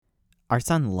Our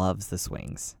son loves the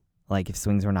swings. Like, if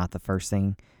swings were not the first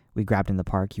thing we grabbed in the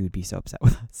park, he would be so upset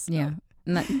with us. Yeah,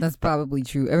 and that's probably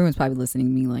true. Everyone's probably listening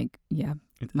to me like, yeah,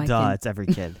 my kid. It's every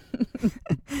kid.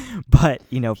 But,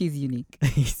 He's unique.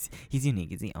 he's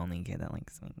unique. He's the only kid that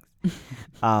likes swings.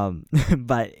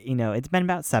 But, it's been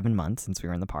about 7 months since we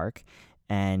were in the park.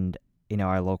 And,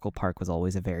 our local park was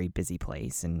always a very busy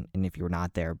place. And if you were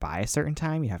not there by a certain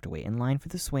time, you'd have to wait in line for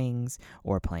the swings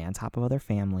or play on top of other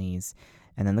families.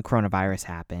 And then the coronavirus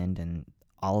happened and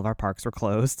all of our parks were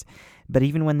closed. But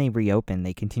even when they reopened,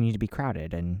 they continued to be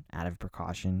crowded. And out of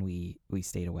precaution, we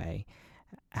stayed away.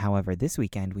 However, this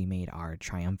weekend, we made our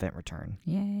triumphant return.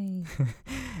 Yay.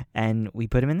 And we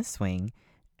put him in the swing,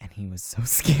 and he was so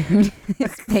scared.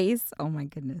 His face, oh my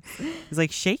goodness. He was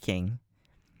like shaking.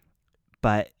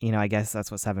 But, I guess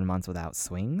that's what 7 months without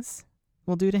swings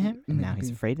will do to him. And now he's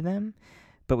afraid of them.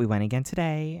 But we went again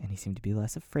today, and he seemed to be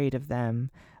less afraid of them.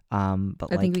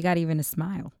 But I think we got even a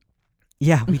smile.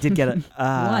 Yeah, we did get a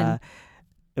one.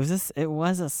 It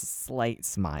was a slight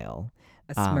smile.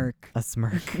 A smirk. A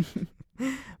smirk.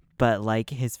 But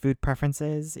like his food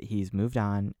preferences, he's moved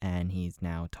on, and he's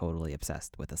now totally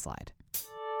obsessed with the slide.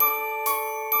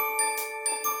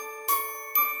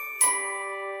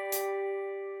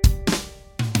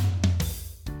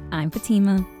 I'm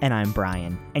Fatima. And I'm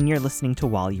Brian, and you're listening to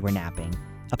While You Were Napping,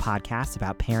 a podcast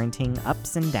about parenting,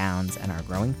 ups and downs, and our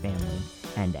growing family,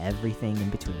 and everything in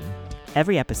between.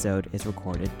 Every episode is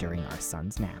recorded during our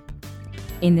son's nap.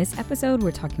 In this episode,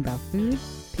 we're talking about food,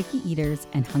 picky eaters,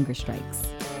 and hunger strikes.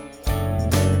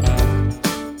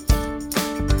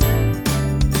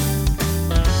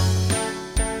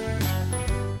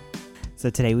 So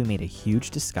today we made a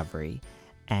huge discovery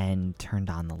and turned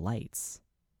on the lights.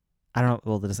 I don't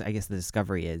know. Well, I guess the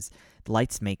discovery is the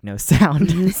lights make no sound,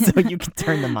 so you can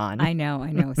turn them on. I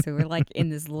know. So we're like in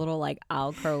this little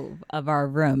alcove of our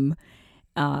room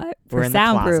for we're in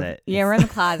soundproof. The closet. Yeah, we're in the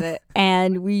closet,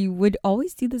 and we would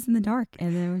always do this in the dark.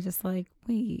 And then we're just like,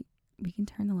 wait, we can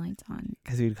turn the lights on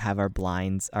because we'd have our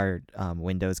blinds, our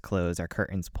windows closed, our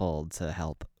curtains pulled to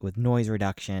help with noise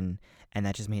reduction. And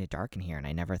that just made it dark in here. And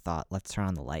I never thought, let's turn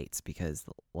on the lights because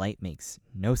the light makes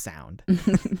no sound.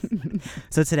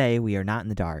 So today we are not in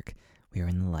the dark. We are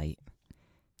in the light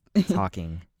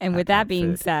talking. And with that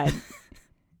being food. said,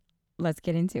 let's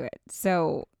get into it.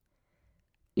 So,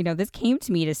 this came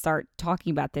to me to start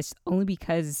talking about this only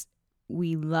because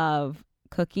we love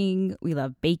cooking. We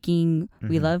love baking. Mm-hmm.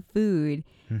 We love food.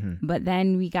 Mm-hmm. But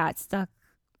then we got stuck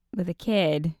with a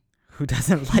kid who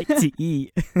doesn't like to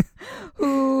eat.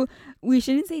 Who we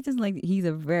shouldn't say doesn't like. He's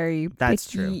a very That's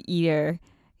picky true. eater.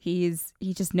 He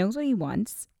just knows what he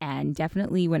wants, and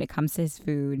definitely when it comes to his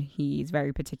food, he's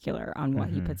very particular on what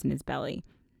he puts in his belly.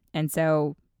 And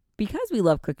so, because we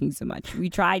love cooking so much, we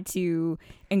try to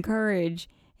encourage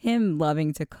him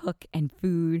loving to cook and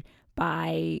food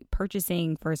by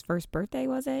purchasing for his first birthday.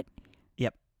 Was it?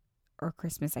 Yep. Or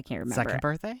Christmas? I can't remember. Second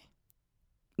birthday?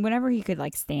 Whenever he could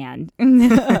stand.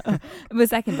 It was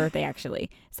second birthday, actually.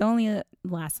 So only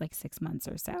last 6 months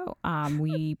or so.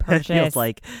 We purchased. It feels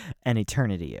like an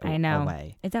eternity I know.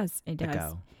 away. It does. It does.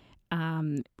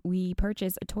 Ago. We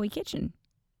purchased a toy kitchen.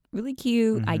 Really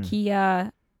cute.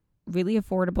 IKEA. Really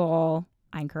affordable.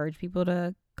 I encourage people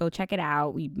to go check it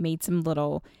out. We made some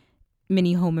little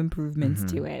mini home improvements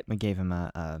to it. We gave him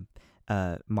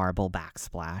a marble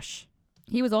backsplash.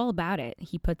 He was all about it.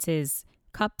 He puts his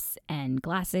cups and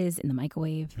glasses in the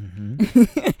microwave.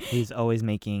 He's always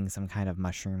making some kind of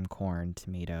mushroom, corn,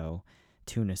 tomato,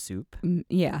 tuna soup.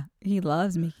 Yeah, he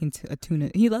loves making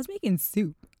tuna. He loves making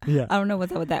soup. Yeah, I don't know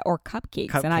what's up with that, or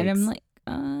cupcakes. And I'm like,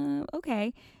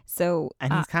 okay. So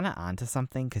and he's kind of onto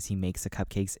something because he makes the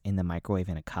cupcakes in the microwave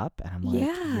in a cup, and I'm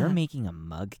like, you're making a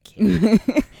mug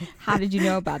cake. How did you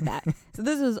know about that? So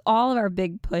this was all of our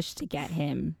big push to get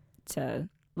him to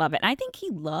love it. And I think he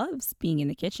loves being in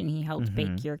the kitchen. He helped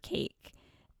bake your cake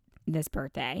this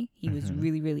birthday. He was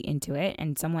really, really into it.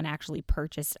 And someone actually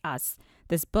purchased us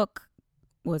this book.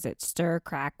 Was it Stir,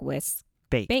 Crack, Whisk,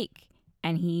 Bake?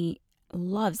 And he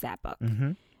loves that book.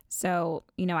 So,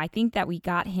 I think that we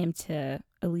got him to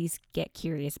at least get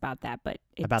curious about that. But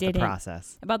it didn't.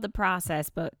 About the process.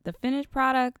 But the finished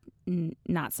product,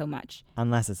 not so much.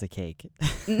 Unless it's a cake.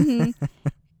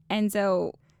 And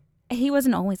so he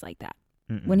wasn't always like that.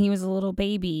 When he was a little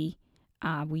baby,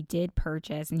 we did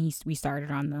purchase, and we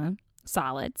started on the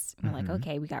solids. We're like,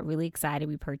 okay, we got really excited.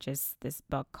 We purchased this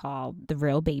book called The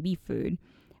Real Baby Food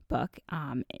book.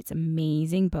 It's an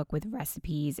amazing book with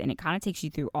recipes, and it kind of takes you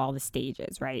through all the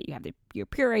stages, right? You have your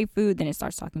puree food, then it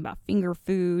starts talking about finger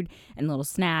food and little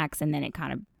snacks, and then it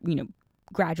kind of,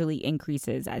 gradually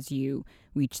increases as you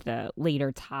reach the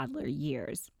later toddler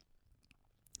years.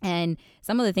 And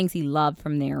some of the things he loved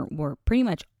from there were pretty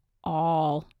much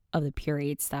all of the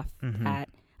pureed stuff that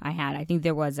I had. I think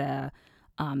there was a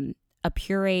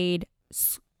pureed,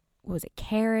 what was it,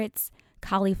 carrots,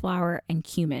 cauliflower, and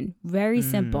cumin. Very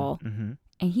simple. And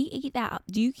he ate that up.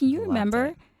 Can you remember?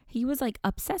 It. He was like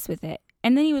obsessed with it.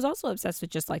 And then he was also obsessed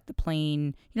with just like the plain,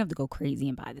 you don't have to go crazy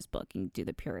and buy this book and do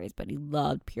the purees, but he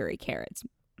loved puree carrots.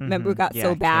 Remember, it got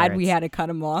so bad carrots. We had to cut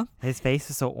him off. His face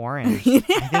was so orange.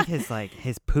 I think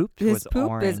his poop was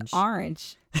orange. His poop is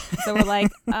orange. So we're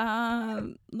like,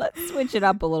 let's switch it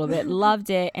up a little bit.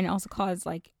 Loved it. And it also caused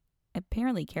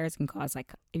apparently carrots can cause if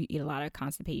you eat a lot of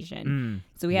constipation.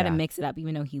 So we had to mix it up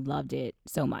even though he loved it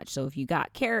so much. So if you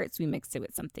got carrots, we mixed it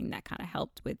with something that kind of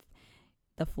helped with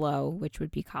the flow, which would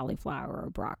be cauliflower or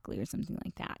broccoli or something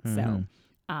like that. So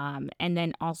and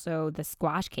then also the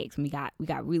squash cakes. We got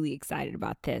really excited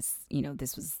about this.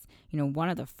 This was, one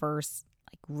of the first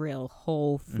real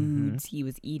whole foods he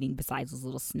was eating besides those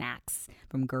little snacks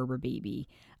from Gerber Baby.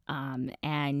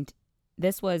 And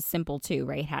this was simple too,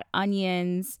 right? It had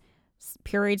onions,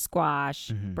 pureed squash,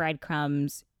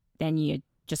 breadcrumbs. Then you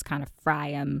just kind of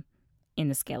fry them in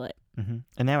the skillet. And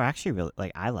they were actually really,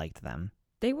 I liked them.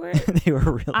 They were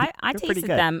really. I tasted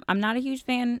them. I'm not a huge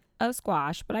fan of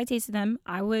squash, but I tasted them.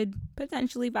 I would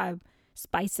potentially, if I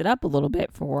spice it up a little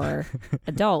bit for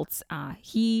adults.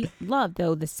 He loved,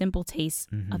 though, the simple taste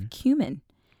of cumin,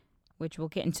 which we'll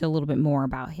get into a little bit more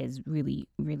about his really,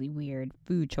 really weird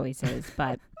food choices.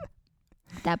 But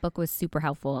that book was super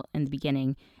helpful in the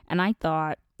beginning. And I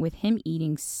thought with him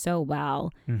eating so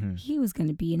well, he was going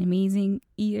to be an amazing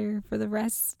eater for the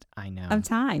rest of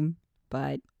time.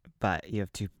 But you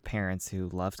have two parents who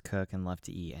love to cook and love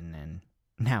to eat, and then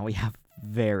now we have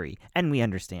and we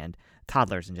understand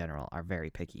toddlers in general are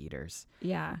very picky eaters.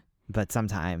 Yeah. But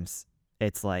sometimes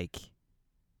it's like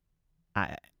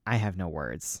I have no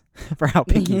words for how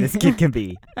picky this kid can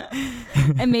be.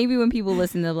 And maybe when people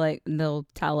listen, they'll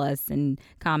tell us and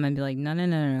comment and be like,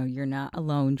 no, you're not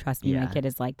alone. Trust me, my kid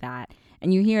is like that.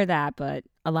 And you hear that, but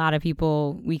a lot of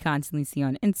people we constantly see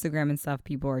on Instagram and stuff,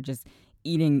 people are just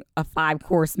eating a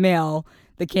 5-course meal.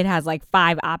 The kid has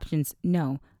 5 options.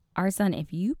 No, our son,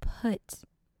 if you put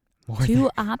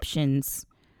 2 options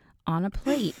on a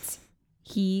plate,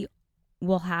 he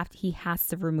has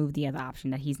to remove the other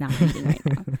option that he's not eating right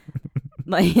now.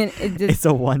 It's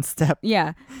a one step.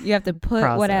 Yeah, you have to put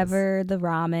process. Whatever the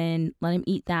ramen, let him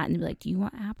eat that, and be like, "Do you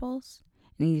want apples?"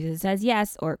 And he just says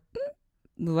yes, or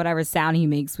whatever sound he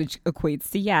makes, which equates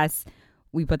to yes.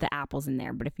 We put the apples in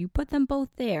there, but if you put them both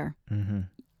there,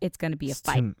 it's going to be a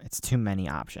fight. It's too many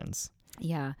options.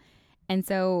 Yeah, and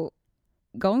so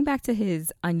going back to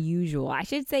his unusual, I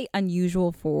should say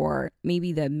unusual for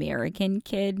maybe the American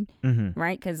kid,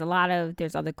 right? Because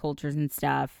there's other cultures and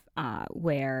stuff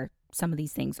where some of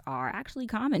these things are actually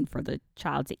common for the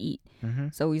child to eat.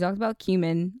 So we talked about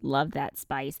cumin, love that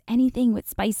spice. Anything with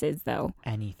spices, though.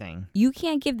 Anything. You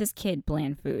can't give this kid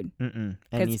bland food.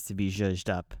 It needs to be zhuzhed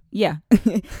up. Yeah,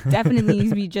 definitely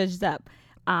needs to be zhuzhed up.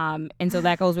 And so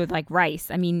that goes with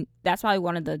rice. I mean, that's probably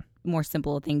one of the more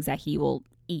simple things that he will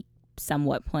eat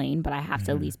somewhat plain, but I have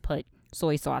to at least put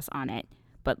soy sauce on it.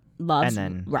 But loves rice.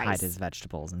 And then hide his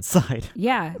vegetables inside.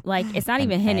 Yeah, it's not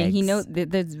even hidden. He knows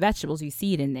there's vegetables, you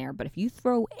see it in there. But if you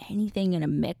throw anything in a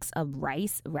mix of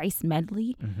rice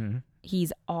medley,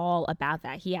 he's all about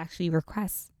that. He actually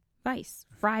requests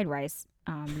fried rice.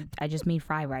 I just made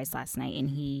fried rice last night, and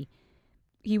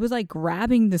he was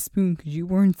grabbing the spoon because you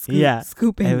weren't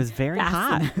scooping. It was very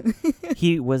hot.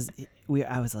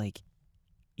 I was like,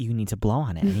 you need to blow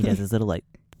on it. And he does his little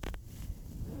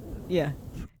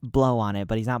blow on it,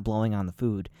 but he's not blowing on the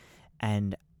food.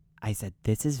 And I said,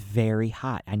 this is very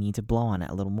hot. I need to blow on it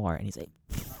a little more. And he's like,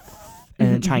 and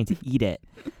then trying to eat it.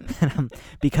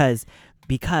 because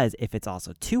if it's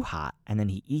also too hot and then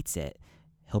he eats it,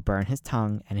 he'll burn his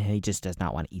tongue and he just does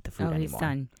not want to eat the food anymore. He's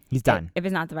done. He's done. If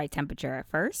it's not the right temperature at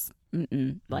first,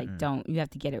 don't. You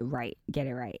have to get it right. Get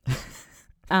it right.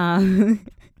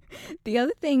 The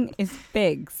other thing is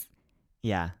figs.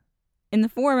 Yeah. In the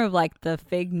form of the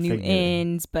fig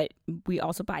Newtons, but we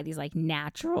also buy these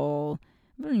natural,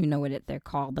 I don't even know what they're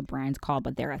called, the brand's called,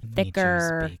 but they're a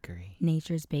thicker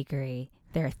Nature's Bakery.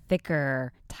 They're a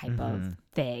thicker type of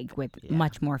fig with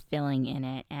much more filling in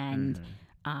it, and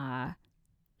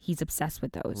he's obsessed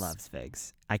with those. Loves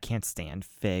figs. I can't stand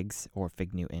figs or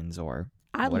fig Newtons or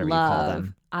whatever you call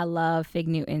them. I love fig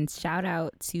Newtons. Shout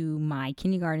out to my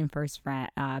kindergarten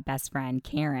best friend,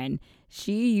 Karen.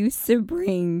 She used to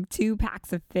bring 2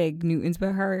 packs of fig Newtons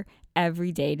with her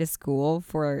every day to school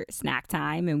for snack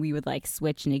time, and we would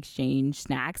switch and exchange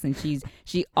snacks. And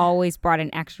she always brought an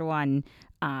extra one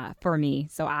for me.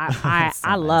 So I So nice.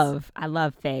 I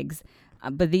love figs,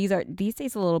 but these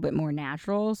taste a little bit more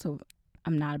natural. So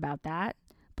I'm not about that.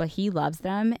 But he loves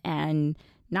them, and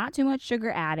not too much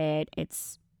sugar added.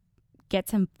 It's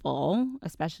gets him full,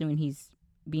 especially when he's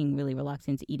being really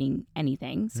reluctant to eating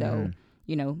anything. So,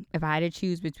 Mhm. if I had to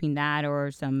choose between that or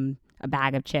a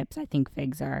bag of chips, I think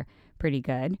figs are pretty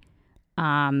good.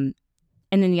 Um,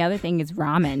 and then the other thing is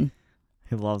ramen.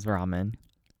 He loves ramen.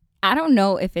 I don't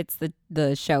know if it's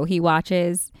the show he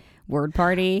watches, Word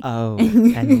Party. Oh,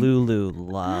 and Lulu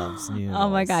loves noodles. Oh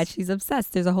my God, she's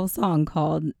obsessed. There's a whole song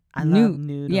called I love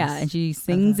noodles. Yeah, and she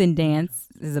sings and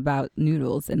dances about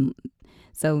noodles. And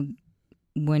so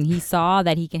when he saw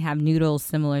that he can have noodles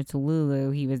similar to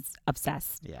Lulu, he was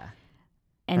obsessed. Yeah.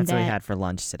 And That's what we then, had for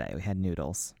lunch today. We had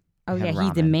noodles. oh We yeah, had he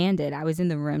ramen. demanded. I was in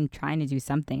the room trying to do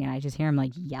something, and I just hear him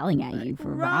like yelling at you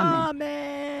for ramen.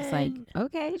 Ramen. It's like,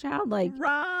 okay, child, like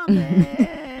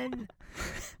ramen.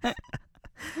 I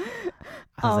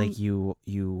was Um, like, you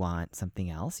want something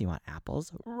else? You want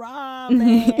apples?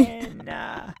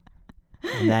 Ramen.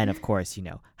 And then, of course,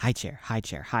 high chair, high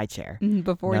chair, high chair.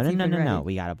 before No, it's no, no, even no, ready. no.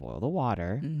 We got to boil the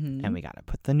water Mhm. and we got to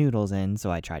put the noodles in.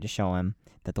 So I tried to show him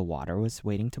that the water was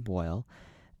waiting to boil.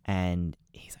 And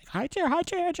he's like, high chair,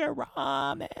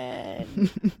 ramen.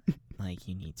 Like,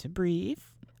 you need to breathe.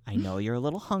 I know you're a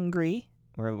little hungry.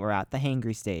 We're at the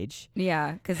hangry stage.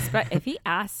 Yeah, because if he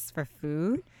asks for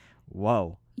food,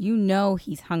 Whoa.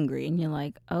 he's hungry, and you're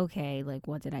like, okay, like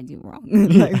what did I do wrong?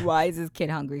 Like, why is this kid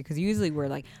hungry? Because usually we're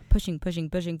like pushing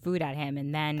food at him,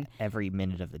 and then Every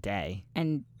minute of the day.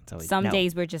 and So some no.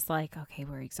 days we're just like, okay,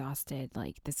 we're exhausted.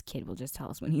 Like this kid will just tell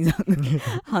us when he's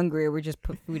hungry, or we just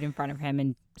put food in front of him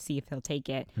and see if he'll take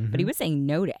it. But he Mhm. was saying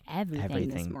no to everything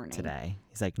this morning. Today.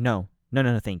 He's like, no,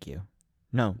 thank you.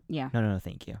 No, Yeah, no,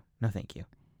 thank you. No, thank you.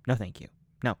 No, thank you.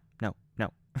 No.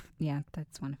 yeah,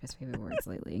 that's one of his favorite words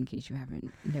lately. In case you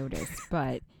haven't noticed,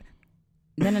 but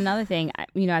then another thing,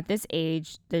 at this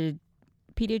age, the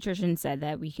pediatrician said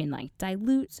that we can like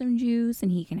dilute some juice,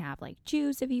 and he can have like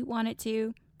juice if he wanted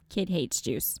to. Kid hates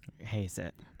juice. Hates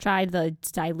it. Tried the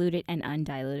diluted and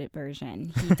undiluted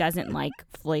version. He doesn't like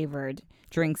flavored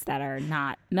drinks that are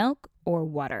not milk or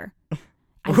water.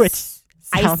 Which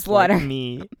Ice sounds water. like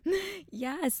me.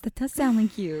 Yes, that does sound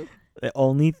like you.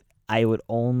 When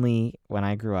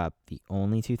I grew up, the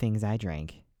only two things I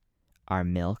drank were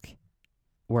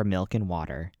milk and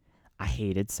water. I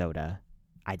hated soda.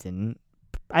 I didn't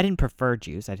prefer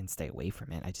juice. I didn't stay away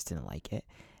from it. I just didn't like it.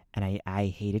 And I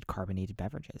hated carbonated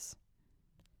beverages.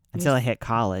 Until I hit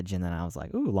college, and then I was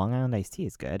like, ooh, Long Island iced tea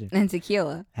is good. And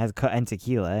tequila. It has and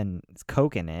tequila, and it's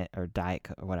Coke in it, or Diet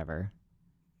Coke, or whatever.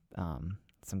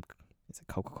 Is it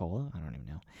Coca-Cola? I don't even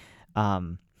know.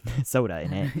 Soda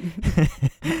in it.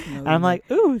 And I'm like,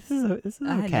 ooh, this is okay.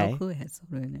 I had no clue it had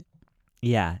soda in it.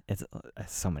 Yeah, it's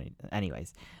so many.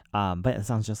 Anyways, but it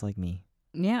sounds just like me.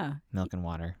 Yeah. Milk and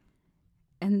water.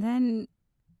 And then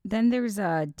there's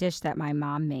a dish that my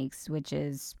mom makes, which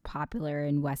is popular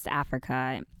in West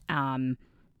Africa. I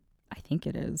think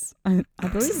it is. I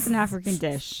believe it's an African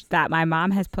dish that my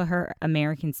mom has put her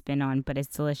American spin on, but it's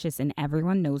delicious and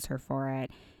everyone knows her for it.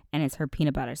 And it's her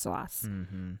peanut butter sauce.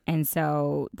 Mm-hmm. And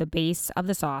so the base of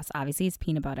the sauce obviously is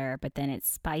peanut butter, but then it's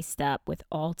spiced up with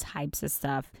all types of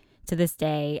stuff. To this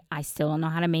day, I still don't know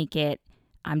how to make it.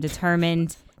 I'm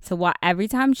determined to every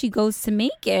time she goes to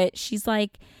make it, she's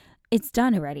like, it's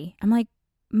done already. I'm like,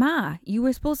 Ma, you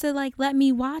were supposed to like let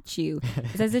me watch you.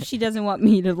 It's as if she doesn't want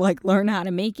me to like learn how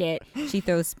to make it. She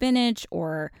throws spinach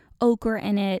or okra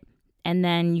in it, and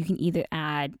then you can either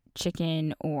add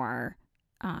chicken or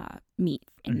meat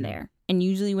in there. And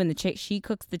usually when she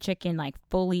cooks the chicken like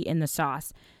fully in the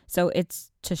sauce, so it's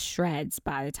to shreds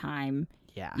by the time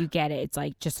you get it. It's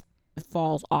like just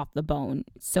falls off the bone.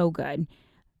 It's so good.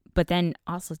 But then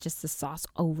also just the sauce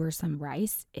over some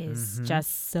rice is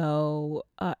just so,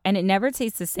 and it never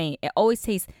tastes the same. It always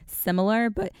tastes similar,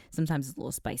 but sometimes it's a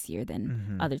little spicier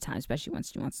than other times, especially once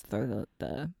she wants to throw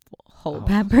the whole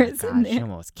peppers in there. She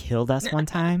almost killed us one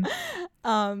time.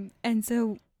 And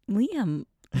so Liam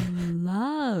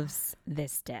loves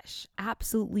this dish,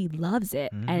 absolutely loves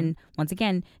it. And once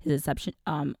again, his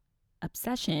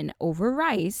obsession over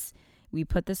rice. We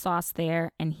put the sauce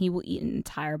there, and he will eat an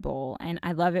entire bowl. And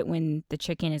I love it when the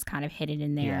chicken is kind of hidden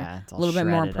in there. Yeah, it's a all little bit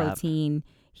more shredded up. protein.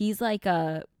 He's like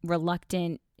a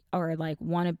reluctant or like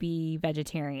wannabe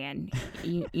vegetarian.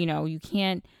 You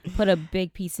can't put a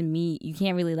big piece of meat. You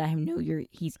can't really let him know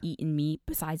he's eating meat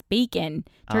besides bacon,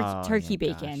 turkey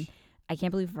bacon. Gosh. I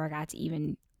can't believe I forgot to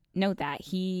even note that.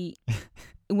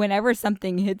 Whenever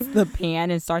something hits the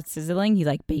pan and starts sizzling, he's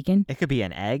like, bacon? It could be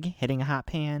an egg hitting a hot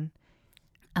pan.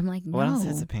 I'm like, no. What else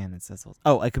is a pan that sizzles?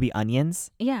 Oh, it could be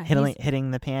onions. Yeah.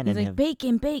 Hitting the pan. He's and like,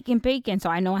 bacon, bacon, bacon. So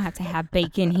I know I have to have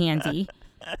bacon handy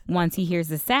once he hears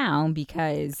the sound,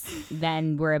 because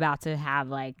then we're about to have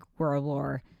like World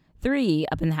War III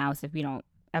up in the house if I don't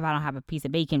have a piece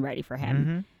of bacon ready for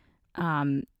him.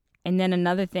 Mm-hmm. And then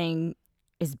another thing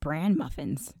is bran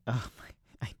muffins. Oh my!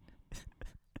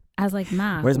 I was like,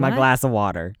 Ma, where's my what? glass of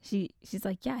water? She's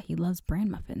like, yeah, he loves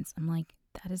bran muffins. I'm like,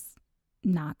 that is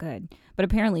not good. But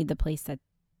apparently the place that,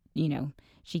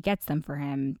 she gets them for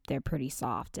him, they're pretty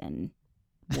soft and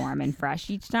warm and fresh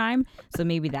each time. So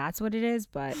maybe that's what it is.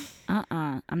 But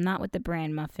I'm not with the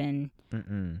bran muffin.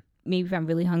 Mm-mm. Maybe if I'm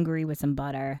really hungry with some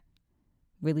butter,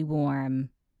 really warm,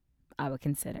 I would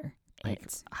consider like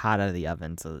it. Hot out of the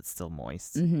oven, so it's still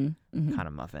moist, kind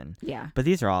of muffin. Yeah. But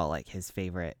these are all like his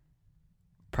favorite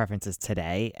preferences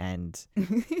today, and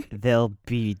they'll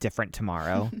be different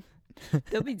tomorrow.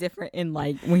 They'll be different in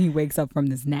like when he wakes up from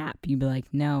this nap. You'd be like,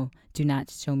 no, do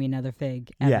not show me another fig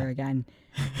ever again.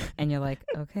 And you're like,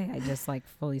 okay, I just like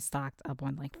fully stocked up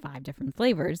on like 5 different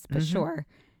flavors, but sure.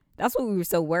 That's what we were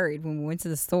so worried when we went to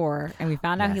the store and we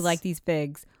found out he liked these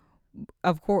figs.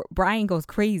 Of course, Brian goes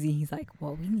crazy. He's like,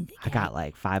 well, we need to get I got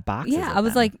like 5 boxes. Yeah, of I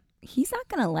was them. like, he's not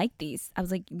going to like these. I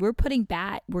was like, we're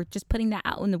just putting that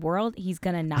out in the world. He's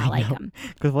going to not like them.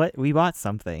 Because we bought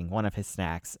one of his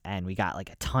snacks, and we got like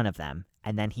a ton of them.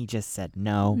 And then he just said,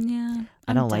 no,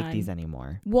 I don't like these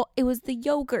anymore. Well, it was the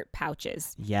yogurt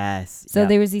pouches. Yes. So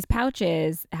there was these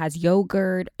pouches, has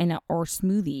yogurt or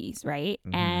smoothies, right?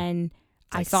 Mm-hmm. And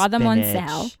I like saw them on spinach,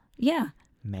 sale. Yeah.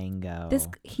 Mango.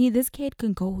 This kid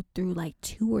can go through like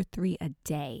 2 or 3 a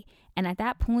day. And at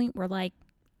that point, we're like,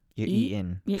 You're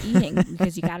eating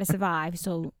because you got to survive.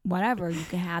 So whatever, you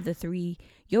can have the 3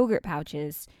 yogurt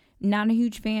pouches. Not a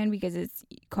huge fan because it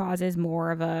causes more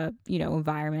of a,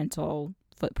 environmental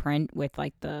footprint with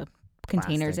like the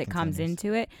containers it comes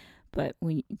into it. But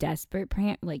when you desperate,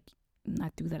 like, I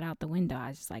threw that out the window. I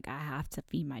was just like, I have to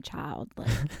feed my child.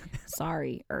 Like,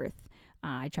 sorry, Earth.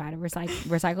 I try to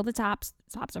recycle the tops.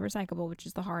 Tops are recyclable, which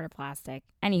is the harder plastic.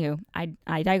 Anywho,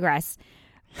 I digress.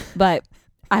 But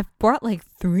I've brought like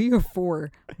 3 or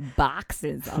 4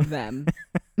 boxes of them.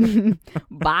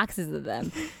 Boxes of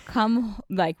them.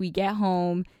 We get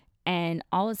home, and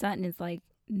all of a sudden it's like,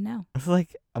 no. It was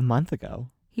like a month ago.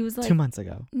 He was like 2 months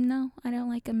ago. No, I don't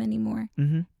like them anymore.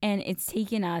 Mm-hmm. And it's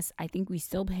taken us, I think we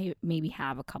still maybe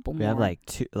have a couple more. We have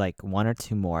like 1 or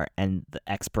 2 more, and the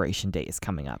expiration date is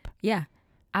coming up. Yeah.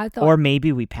 I thought, or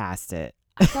maybe we passed it.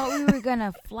 I thought we were going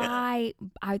to fly.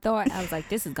 I was like,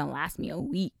 this is going to last me a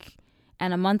week.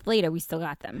 And a month later, we still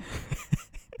got them.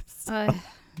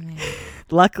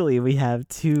 Luckily, we have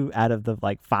 2 out of the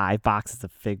like 5 boxes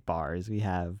of fig bars. We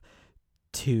have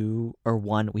 2 or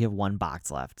 1. We have 1 box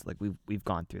left. Like we've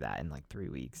gone through that in like 3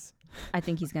 weeks. I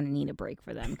think he's gonna need a break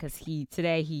for them because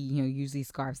today he usually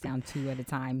scarfs down 2 at a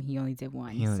time. He only did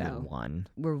 1. He only did 1.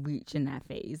 We're reaching that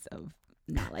phase of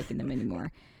not liking them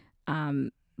anymore.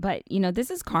 But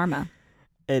this is karma.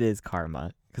 It is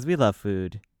karma because we love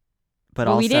food. But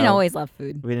well, also, we didn't always love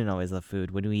food. We didn't always love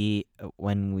food. When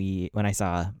I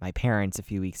saw my parents a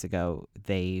few weeks ago,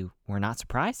 they were not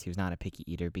surprised he was not a picky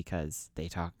eater because they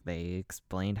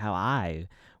explained how I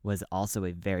was also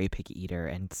a very picky eater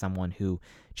and someone who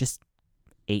just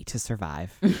ate to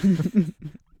survive.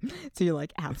 So you're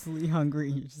like absolutely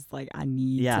hungry. You're just like, I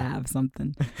need to have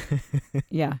something.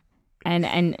 Yeah.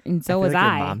 And so was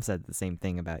I. Your mom said the same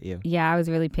thing about you. Yeah, I was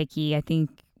really picky. I think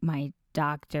my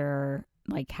doctor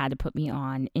had to put me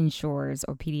on Ensures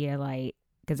or Pedialyte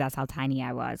because that's how tiny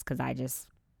I was. Because I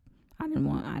didn't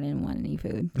want any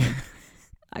food.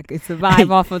 I could survive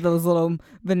off of those little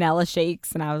vanilla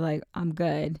shakes, and I was like, I'm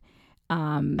good.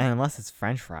 And unless it's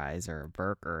French fries or a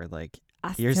burger, like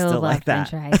you're still still love like that.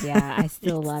 French fries. Yeah, I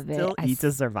still love it. Still eat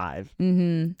to survive.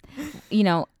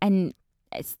 Mm-hmm. And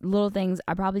it's little things.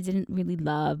 I probably didn't really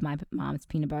love my mom's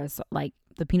peanut butter sauce. Like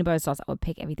the peanut butter sauce, I would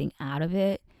pick everything out of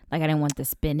it. Like I didn't want the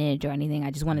spinach or anything.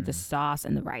 I just wanted the sauce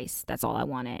and the rice. That's all I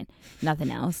wanted. Nothing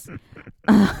else.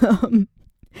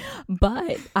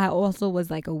 But I also was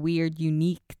like a weird,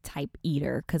 unique type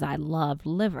eater because I love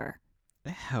liver.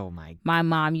 Oh my! My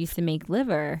mom used to make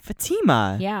liver.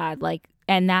 Fatima. Yeah,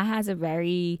 and that has a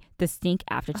very distinct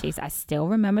aftertaste. I still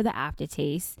remember the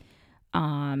aftertaste.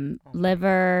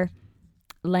 Liver,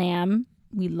 lamb.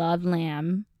 We love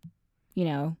lamb.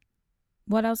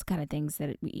 What else kind of things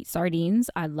that we eat? Sardines.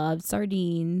 I love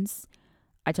sardines.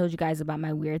 I told you guys about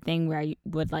my weird thing where I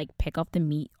would pick up the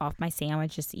meat off my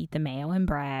sandwich just to eat the mayo and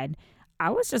bread. I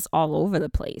was just all over the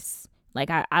place.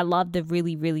 I love the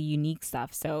really, really unique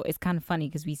stuff. So it's kind of funny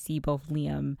because we see both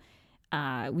Liam,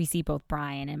 we see both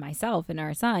Brian and myself and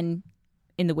our son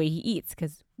in the way he eats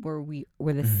because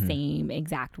we're the same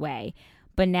exact way.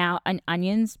 But now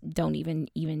onions don't even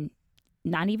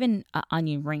not even an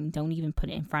onion ring. Don't even put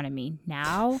it in front of me.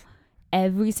 Now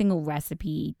every single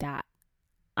recipe that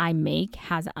I make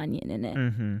has an onion in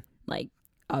it. Like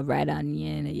a red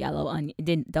onion, a yellow onion.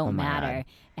 It don't matter.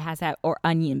 It has that, or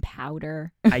onion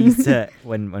powder. I used to,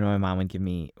 when my mom would give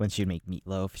me, when she would make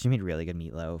meatloaf, she made really good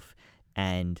meatloaf.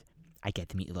 And I get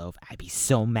the meatloaf. I'd be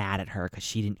so mad at her because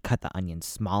she didn't cut the onions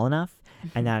small enough.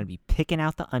 And then I'd be picking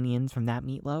out the onions from that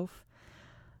meatloaf.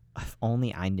 If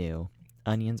only I knew.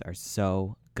 Onions are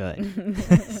so good.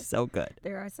 So good.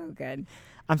 They are so good.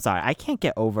 I'm sorry. I can't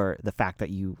get over the fact that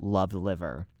you love the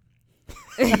liver.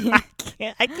 I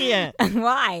can't.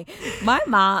 Why? My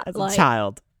mom, as a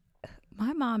child.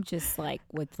 My mom just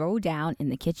would throw down in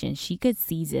the kitchen. She could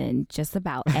season just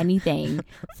about anything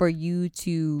for you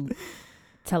to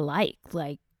like.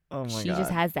 Oh my she God.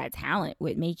 just has that talent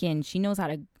with making. She knows how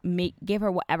to give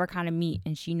her whatever kind of meat,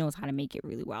 and she knows how to make it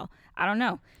really well. I don't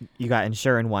know. You got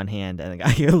Ensure in one hand and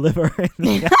got your liver in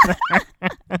the other.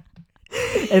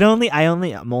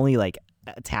 I'm only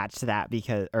attached to that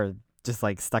because, or just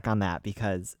stuck on that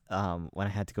because when I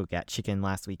had to go get chicken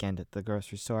last weekend at the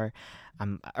grocery store,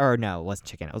 or no, it wasn't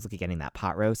chicken. I was getting that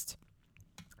pot roast.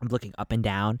 I'm looking up and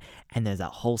down, and there's a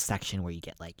whole section where you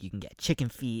get you can get chicken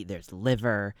feet. There's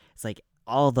liver. It's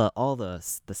all the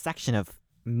section of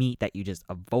meat that you just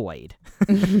avoid.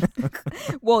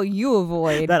 Well, you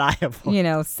avoid that I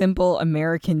avoid. Simple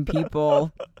American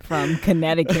people from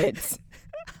Connecticut.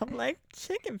 I'm like,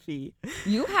 chicken feet.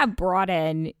 You have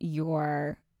broadened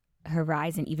your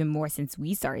horizon even more since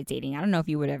we started dating. I don't know if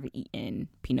you would ever eaten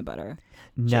peanut butter.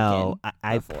 No,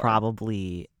 I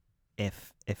probably,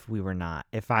 if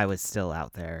I was still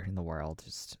out there in the world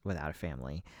just without a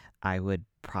family, I would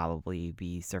probably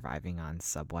be surviving on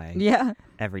Subway. Yeah,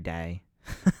 every day.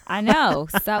 I know.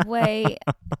 Subway.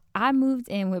 I moved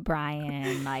in with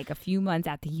Brian a few months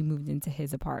after he moved into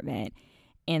his apartment.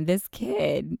 And this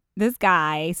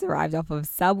guy survived off of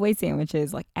Subway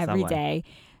sandwiches every day.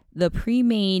 The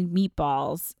pre-made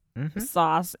meatballs,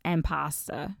 sauce, and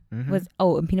pasta was,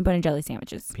 and peanut butter and jelly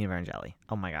sandwiches. Peanut butter and jelly.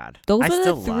 Oh my God. Those are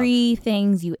the three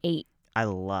things you ate. I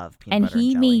love peanut butter and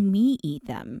jelly. And he made me eat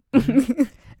them.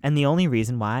 And the only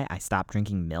reason why I stopped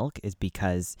drinking milk is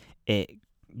because it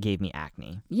gave me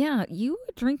acne. Yeah, you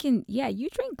drink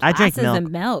glasses of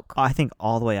milk. I think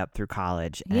all the way up through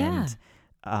college. Yeah.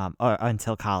 And or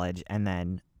until college, and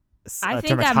then a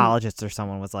dermatologist or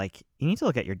someone was like, you need to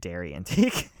look at your dairy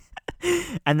intake.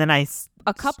 And then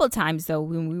a couple of times though,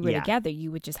 when we were together,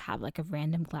 you would just have a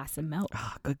random glass of milk.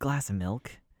 Oh, good glass of milk.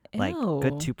 Ew.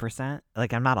 Good 2%.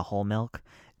 I'm not a whole milk.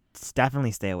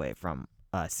 Definitely stay away from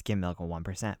skim milk of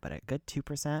 1%, but a good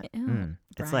 2%.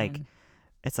 It's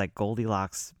it's like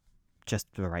Goldilocks, just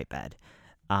the right bed.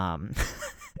 It's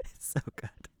so good.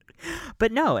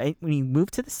 But no, when you move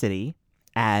to the city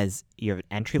as your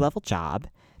entry-level job,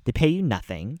 they pay you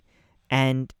nothing.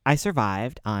 And I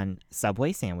survived on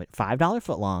Subway sandwich, $5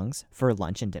 footlongs for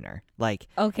lunch and dinner.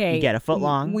 Okay, you get a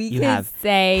footlong, we you could have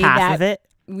say half that of it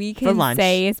we for can lunch,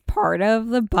 say it's part of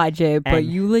the budget, but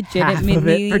you legitimately half of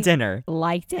it for dinner.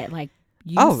 Liked it. I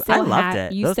loved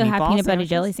it. You Those still have meatball peanut butter sandwiches?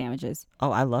 jelly sandwiches.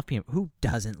 Oh, I love peanut. Who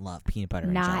doesn't love peanut butter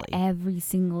and jelly? Not every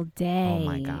single day. Oh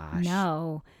my gosh.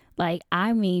 No.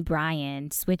 I made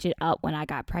Brian switch it up when I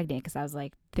got pregnant because I was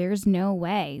like, there's no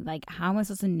way. How am I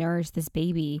supposed to nourish this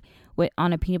baby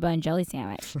on a peanut butter and jelly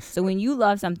sandwich? So when you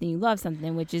love something,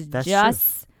 which is That's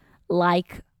just true.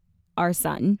 Like our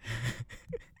son.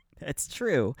 It's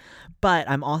true. But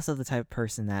I'm also the type of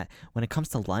person that when it comes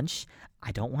to lunch,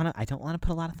 I don't want to put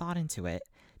a lot of thought into it.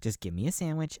 Just give me a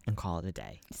sandwich and call it a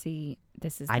day. See,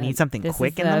 I need something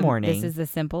quick in the morning. This is the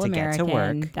simple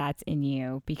American that's in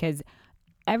you, because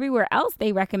everywhere else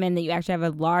they recommend that you actually have a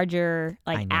larger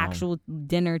actual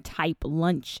dinner type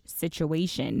lunch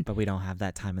situation. But we don't have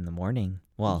that time in the morning.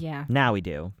 Well, yeah. Now we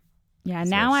do. Yeah,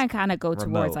 so now I kind of go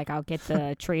remote. towards I'll get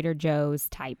the Trader Joe's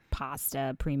type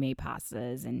pasta, pre-made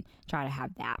pastas, and try to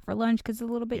have that for lunch because it's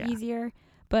a little bit easier.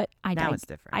 But it's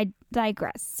different. I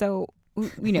digress. So,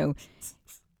 when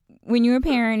you're a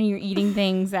parent and you're eating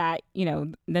things that,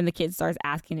 then the kid starts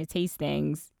asking to taste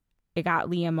things, it got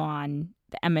Liam on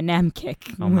the M&M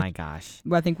kick. Oh my gosh.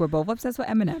 Well, I think we're both obsessed with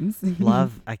M&Ms.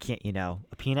 Love, a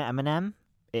peanut M&M.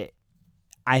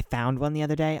 I found one the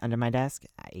other day under my desk.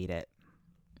 I ate it.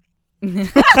 You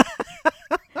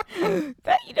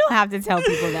don't have to tell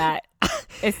people that.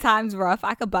 It's times rough.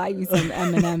 I could buy you some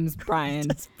M&Ms, Brian.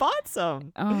 Just bought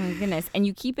some. Oh my goodness. And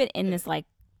you keep it in this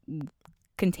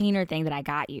container thing that I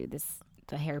got you, this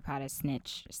the Harry Potter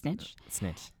snitch. Snitch.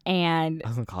 And I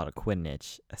was gonna call it a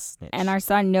quidnitch, a snitch. And our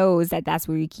son knows that that's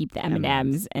where you keep the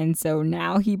M&Ms. And so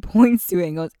now he points to it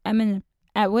and goes, M&M.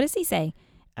 What does he say?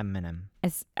 M&M.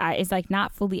 It's like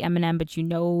not fully M&M, but you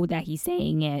know that he's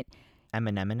saying it.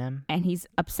 M&M. And he's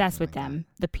obsessed with them,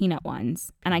 the peanut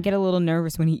ones. And I get a little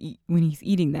nervous when he's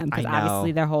eating them because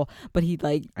obviously they're whole. But he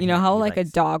like, you know how like a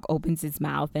dog opens its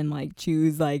mouth and like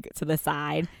chews like to the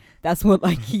side. That's what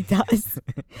like he does.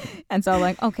 And so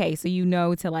like, okay, so you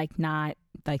know to like not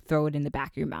like throw it in the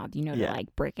back of your mouth. You know to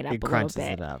like break it up a little bit. It crunches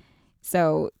it up.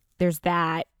 So there's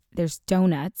that. There's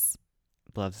donuts.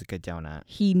 Loves a good donut.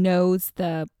 He knows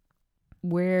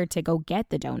where to go get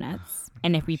the donuts.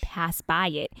 And if we pass by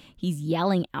it, he's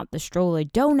yelling out the stroller,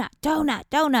 donut, donut,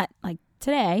 donut, like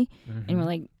today. Mm-hmm. And we're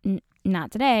like,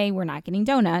 not today. We're not getting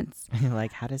donuts. And you're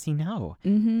like, how does he know?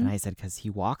 Mm-hmm. And I said, because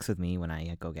he walks with me when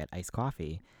I go get iced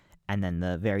coffee. And then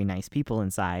the very nice people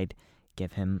inside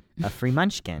give him a free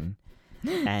munchkin.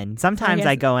 And sometimes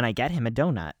I go and I get him a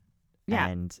donut. Yeah.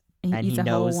 And he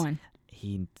knows one.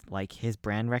 He like his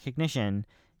brand recognition.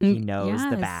 He knows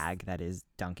the bag that is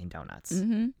Dunkin' Donuts.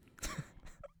 Mm-hmm.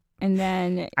 And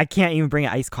then I can't even bring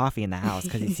an iced coffee in the house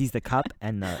because he sees the cup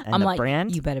and the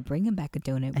brand. You better bring him back a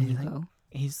donut when you go.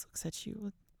 He looks at you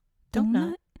with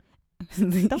donut.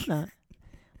 Donut.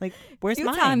 Like, where's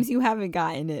mine? 2 times you haven't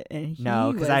gotten it. And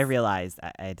no, because I realized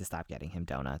I had to stop getting him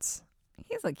donuts.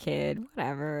 He's a kid,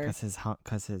 whatever.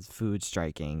 Because his food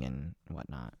striking and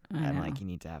whatnot. And like, you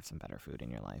need to have some better food in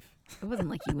your life. It wasn't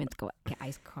like you went to go get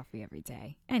iced coffee every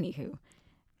day. Anywho.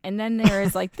 And then there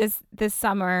is like this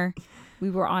summer,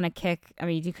 we were on a kick. I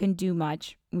mean, you couldn't do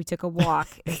much. We took a walk.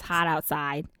 It's hot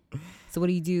outside. So what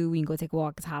do? We can go take a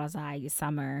walk. It's hot outside. It's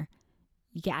summer.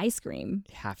 You get ice cream.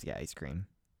 You have to get ice cream.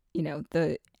 You know,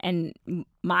 and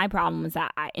my problem was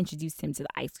that I introduced him to the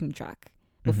ice cream truck.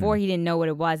 Before he didn't know what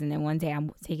it was. And then one day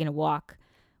I'm taking a walk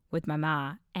with my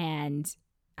ma and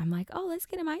I'm like, oh, let's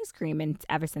get him ice cream. And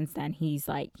ever since then, he's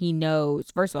like, he knows,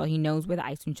 first of all, he knows where the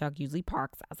ice cream truck usually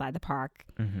parks outside the park.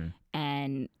 Mm-hmm.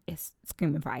 And is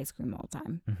screaming for ice cream all the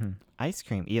time. Mm-hmm. Ice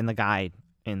cream. Even the guy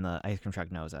in the ice cream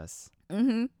truck knows us.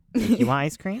 Mm-hmm. Like, you want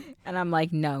ice cream? And I'm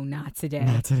like, no, not today.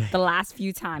 Not today. The last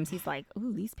few times he's like,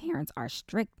 ooh, these parents are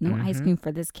strict. No ice cream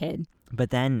for this kid. But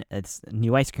then it's a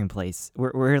new ice cream place.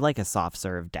 We're like a soft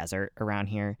serve desert around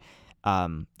here.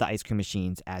 The ice cream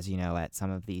machines, as you know, at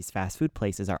some of these fast food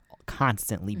places are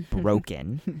constantly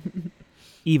broken.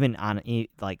 Even on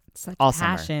like such all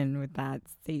passion summer. With that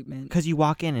statement. Because you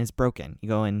walk in and it's broken. You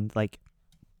go in like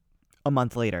a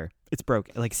month later, it's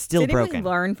broken, like still Didn't broken. We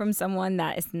learn from someone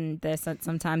that isn't this?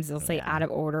 Sometimes they'll say out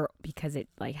of order because it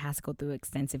like has to go through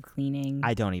extensive cleaning.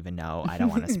 I don't even know. I don't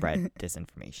want to spread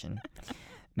disinformation.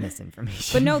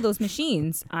 Misinformation. But no, those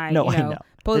machines, I know.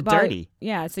 They're dirty.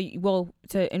 Yeah, so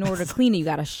in order to clean it, you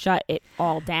got to shut it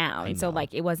all down. So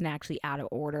like it wasn't actually out of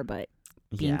order, but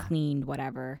being cleaned,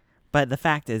 whatever. But the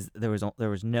fact is, there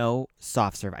was no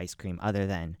soft serve ice cream other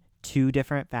than 2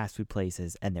 different fast food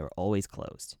places, and they were always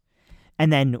closed.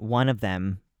 And then one of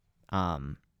them,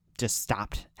 just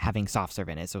stopped having soft serve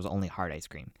in it, so it was only hard ice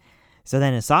cream. So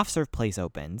then a soft serve place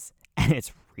opens, and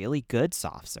it's really good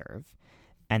soft serve.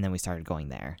 And then we started going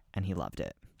there, and he loved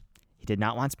it. He did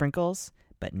not want sprinkles,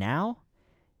 but now,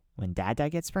 when Dad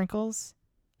gets sprinkles,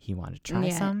 he wanted to try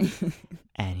some.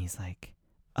 And he's like,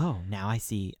 oh, now I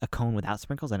see a cone without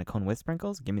sprinkles and a cone with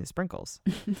sprinkles. Give me the sprinkles.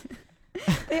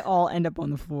 They all end up on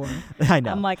the floor. I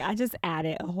know. I'm like, I just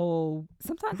added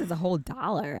sometimes it's a whole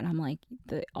 $1. And I'm like,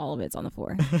 all of it's on the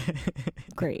floor.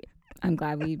 Great. I'm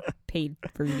glad we paid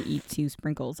for you to eat 2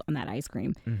 sprinkles on that ice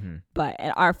cream. Mm-hmm. But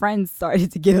our friends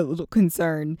started to get a little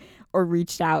concerned or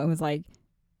reached out and was like,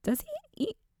 does he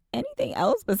eat anything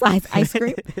else besides ice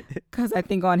cream? Because I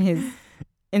think on his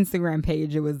Instagram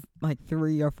page, it was like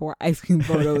 3 or 4 ice cream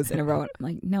photos in a row. I'm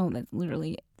like, no, that's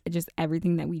literally just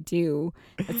everything that we do.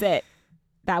 That's it.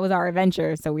 That was our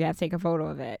adventure. So we have to take a photo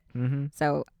of it. Mm-hmm.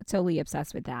 So totally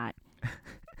obsessed with that.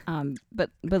 But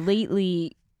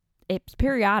lately, it's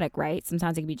periodic, right?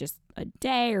 Sometimes it could be just a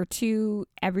day or 2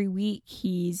 every week.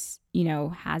 He's,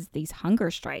 has these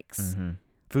hunger strikes. Mm-hmm.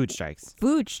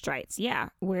 Food strikes, yeah.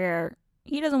 Where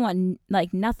he doesn't want,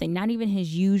 like, nothing. Not even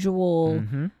his usual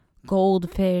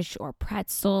goldfish or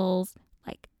pretzels.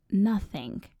 Like,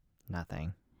 nothing.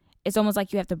 Nothing. It's almost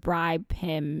like you have to bribe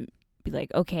him. Be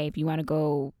like, okay, if you want to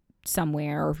go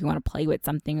somewhere or if you want to play with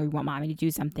something or you want mommy to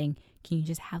do something, can you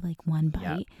just have like one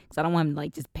bite? Because I don't want him to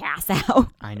like just pass out.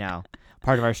 I know.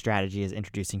 Part of our strategy is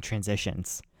introducing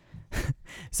transitions.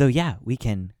 So yeah, we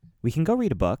can go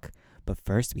read a book, but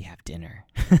first we have dinner.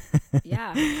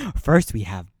 Yeah. First we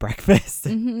have breakfast.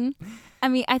 I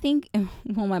mean, I think,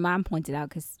 well, my mom pointed out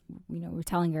because, we're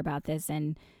telling her about this,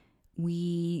 and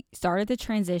we started the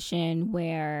transition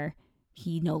where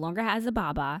he no longer has a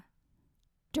baba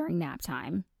during nap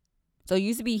time. So it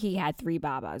used to be he had 3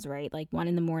 babas, right? Like 1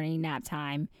 in the morning, nap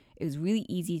time. It was really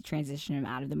easy to transition him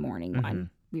out of the morning one.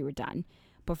 We were done.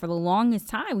 But for the longest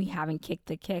time, we haven't kicked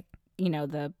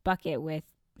the bucket with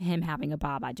him having a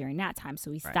baba during nap time.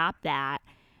 So we stopped that.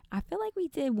 I feel like we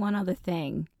did one other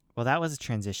thing. Well, that was a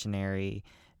transitionary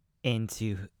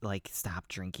into like stop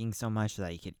drinking so much so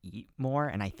that you could eat more.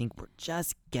 And I think we're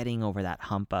just getting over that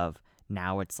hump of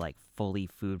now it's like fully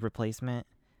food replacement.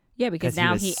 Yeah, because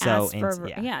now he asked for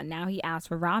now he asked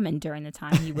for ramen during the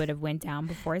time he would have went down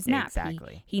before his nap.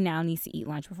 Exactly. He now needs to eat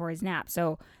lunch before his nap.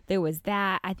 So there was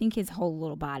that. I think his whole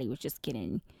little body was just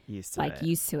getting used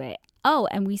to it. Oh,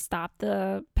 and we stopped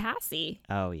the passy.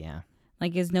 Oh yeah.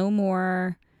 Like there's no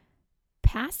more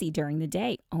passy during the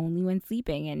day, only when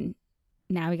sleeping, and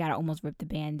now we gotta almost rip the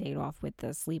Band-Aid off with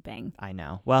the sleeping. I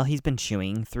know. Well, he's been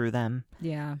chewing through them.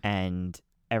 Yeah. And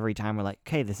every time we're like,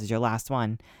 okay, this is your last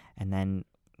one, and then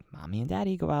Mommy and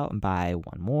Daddy go out and buy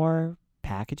one more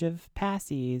package of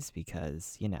passies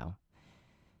because,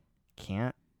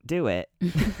 can't do it.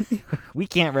 We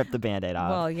can't rip the Band-Aid off.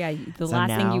 Well, yeah, the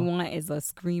last thing you want is a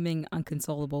screaming,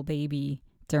 unconsolable baby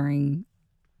during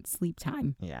sleep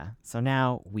time. Yeah. So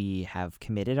now we have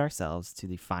committed ourselves to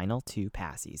the final 2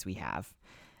 passies we have.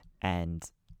 And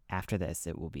after this,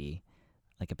 it will be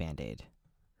like a Band-Aid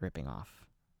ripping off.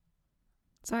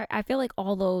 So I feel like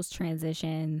all those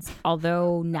transitions,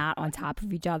 although not on top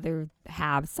of each other,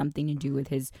 have something to do with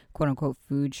his quote-unquote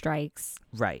food strikes.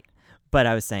 Right. But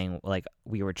I was saying, like,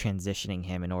 we were transitioning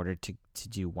him in order to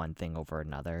do one thing over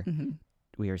another.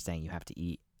 We were saying you have to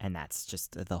eat, and that's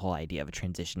just the whole idea of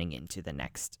transitioning into the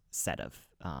next set of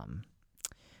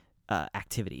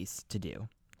activities to do.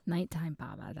 Nighttime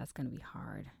baba, that's going to be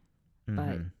hard.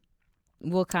 But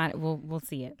we'll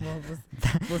see it.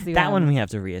 We'll see that one we have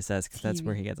to reassess because that's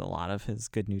where he gets a lot of his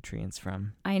good nutrients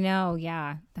from. I know.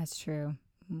 Yeah, that's true.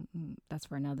 That's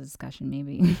for another discussion,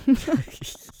 maybe.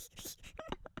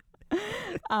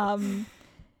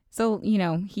 So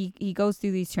he goes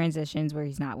through these transitions where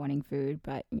he's not wanting food,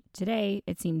 but today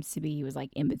it seems to be he was like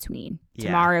in between. Yeah.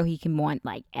 Tomorrow he can want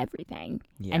like everything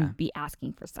and be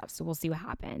asking for stuff. So we'll see what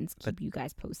happens. Keep you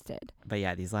guys posted. But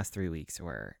yeah, these last 3 weeks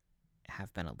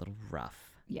have been a little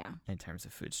rough. Yeah. In terms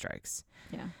of food strikes.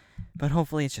 Yeah. But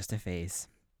hopefully it's just a phase.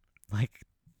 Like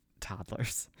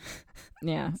toddlers.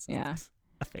 Yeah. Yeah.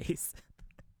 A phase.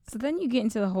 So then you get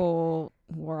into the whole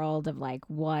world of like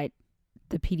what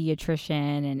the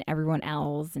pediatrician and everyone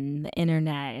else and the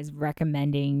internet is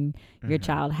recommending your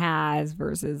child has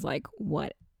versus like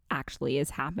what actually is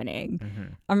happening.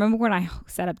 I remember when I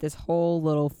set up this whole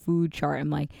little food chart, I'm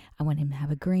like, I want him to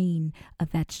have a grain, a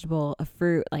vegetable, a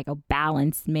fruit, like a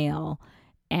balanced meal.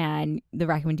 And the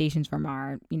recommendations from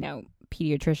our,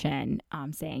 pediatrician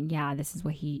saying, yeah, this is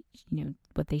what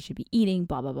what they should be eating,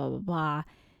 blah, blah, blah, blah, blah.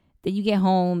 Then you get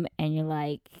home and you're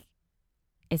like,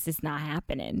 it's just not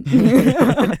happening.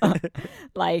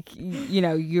 Like,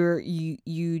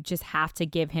 you just have to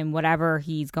give him whatever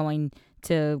he's going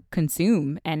to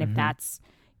consume. And if that's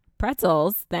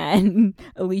pretzels, then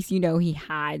at least he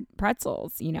had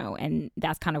pretzels, and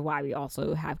that's kind of why we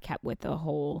also have kept with the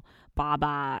whole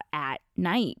baba at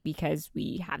night, because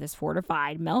we have this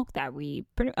fortified milk a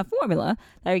formula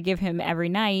that we give him every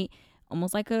night,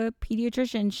 almost like a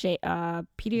pediatrician shake,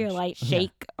 Pedialyte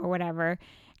shake or whatever,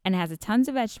 and it has tons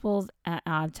of vegetables,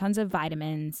 tons of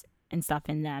vitamins and stuff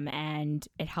in them, and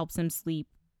it helps him sleep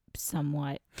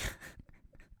somewhat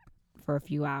for a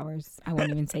few hours. I won't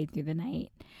even say through the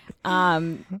night.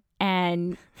 And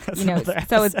so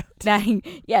it's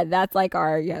that, that's like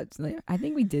our, I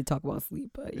think we did talk about sleep,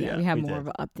 but we have more of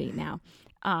an update now.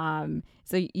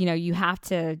 So, you have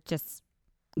to just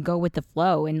go with the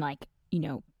flow and like,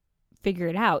 figure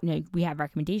it out. We have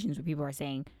recommendations where people are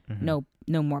saying no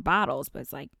more bottles, but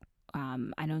it's like,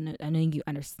 I don't know. I know you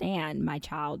understand my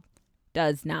child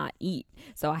does not eat.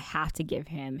 So I have to give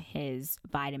him his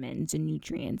vitamins and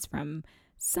nutrients from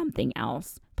something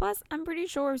else. Plus, I'm pretty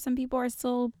sure some people are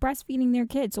still breastfeeding their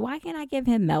kids. So why can't I give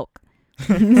him milk?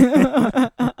 Why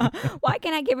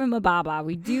can't I give him a baba?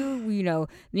 We do,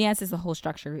 the answer is the whole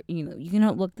structure. You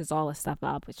can look all this stuff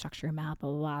up with structure your mouth, blah,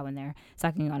 blah, blah, when they're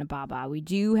sucking on a baba. We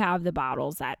do have the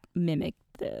bottles that mimic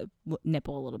the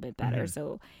nipple a little bit better.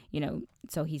 So,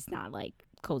 so he's not like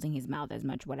closing his mouth as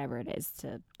much, whatever it is,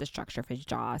 to the structure of his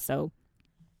jaw. So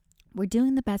we're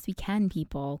doing the best we can,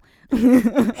 people.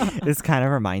 This kind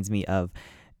of reminds me of,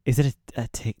 is it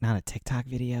not a TikTok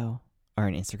video? or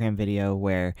an Instagram video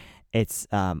where it's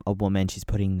a woman, she's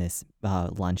putting this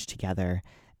lunch together,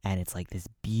 and it's like this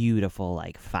beautiful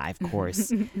like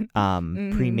 5-course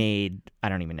pre-made, I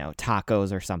don't even know,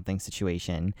 tacos or something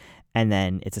situation. And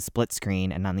then it's a split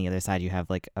screen, and on the other side you have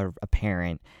like a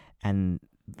parent, and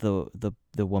the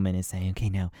woman is saying, okay,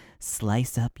 now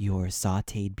slice up your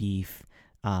sauteed beef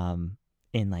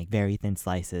in like very thin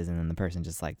slices, and then the person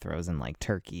just like throws in like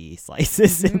turkey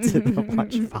slices into the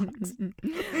lunchbox,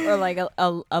 or like a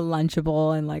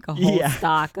Lunchable and like a whole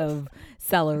stock of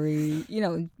celery,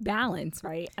 balance,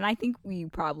 right? And I think we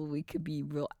probably could be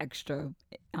real extra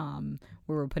where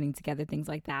we're putting together things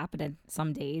like that, but then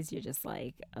some days you're just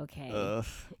like, okay,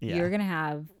 you're gonna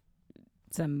have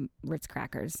some Ritz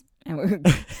crackers and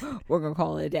we're gonna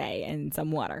call it a day, and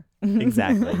some water.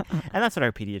 Exactly. And that's what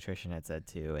our pediatrician had said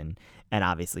too, and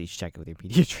obviously you should check it with your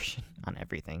pediatrician on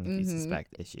everything if you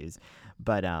suspect issues.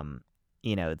 But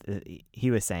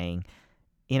he was saying,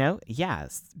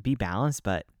 yes, be balanced,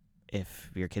 but if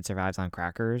your kid survives on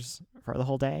crackers for the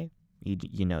whole day,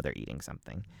 you know they're eating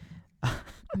something.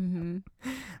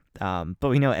 But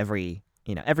we know every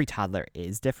toddler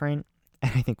is different.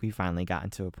 And I think we finally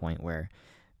gotten to a point where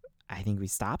I think we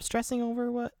stopped stressing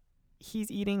over what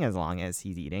he's eating as long as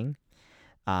he's eating.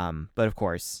 But of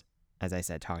course, as I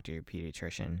said, talk to your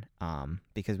pediatrician,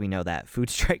 because we know that food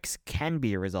strikes can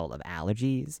be a result of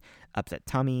allergies, upset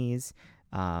tummies,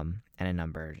 and a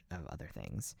number of other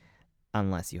things,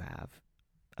 unless you have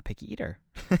a picky eater.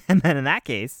 And then in that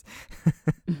case,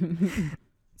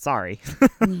 sorry,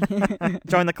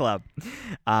 join the club.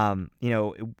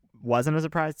 It wasn't a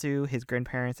surprise to his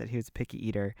grandparents that he was a picky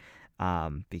eater,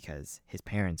 because his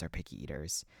parents are picky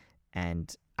eaters,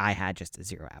 and I had just a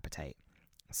zero appetite.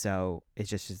 So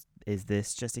is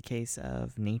this just a case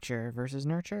of nature versus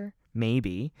nurture?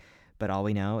 Maybe, but all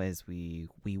we know is we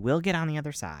will get on the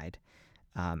other side,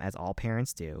 as all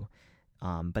parents do.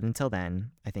 But until then,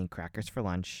 I think crackers for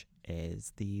lunch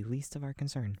is the least of our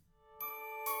concern.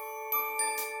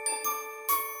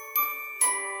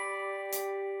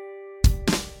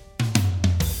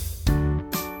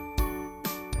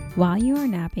 While You Are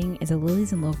Napping is a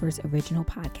Lilies and Loafers original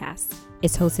podcast.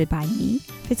 It's hosted by me,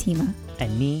 Fatima.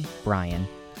 And me, Brian.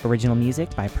 Original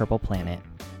music by Purple Planet.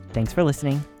 Thanks for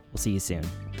listening. We'll see you soon.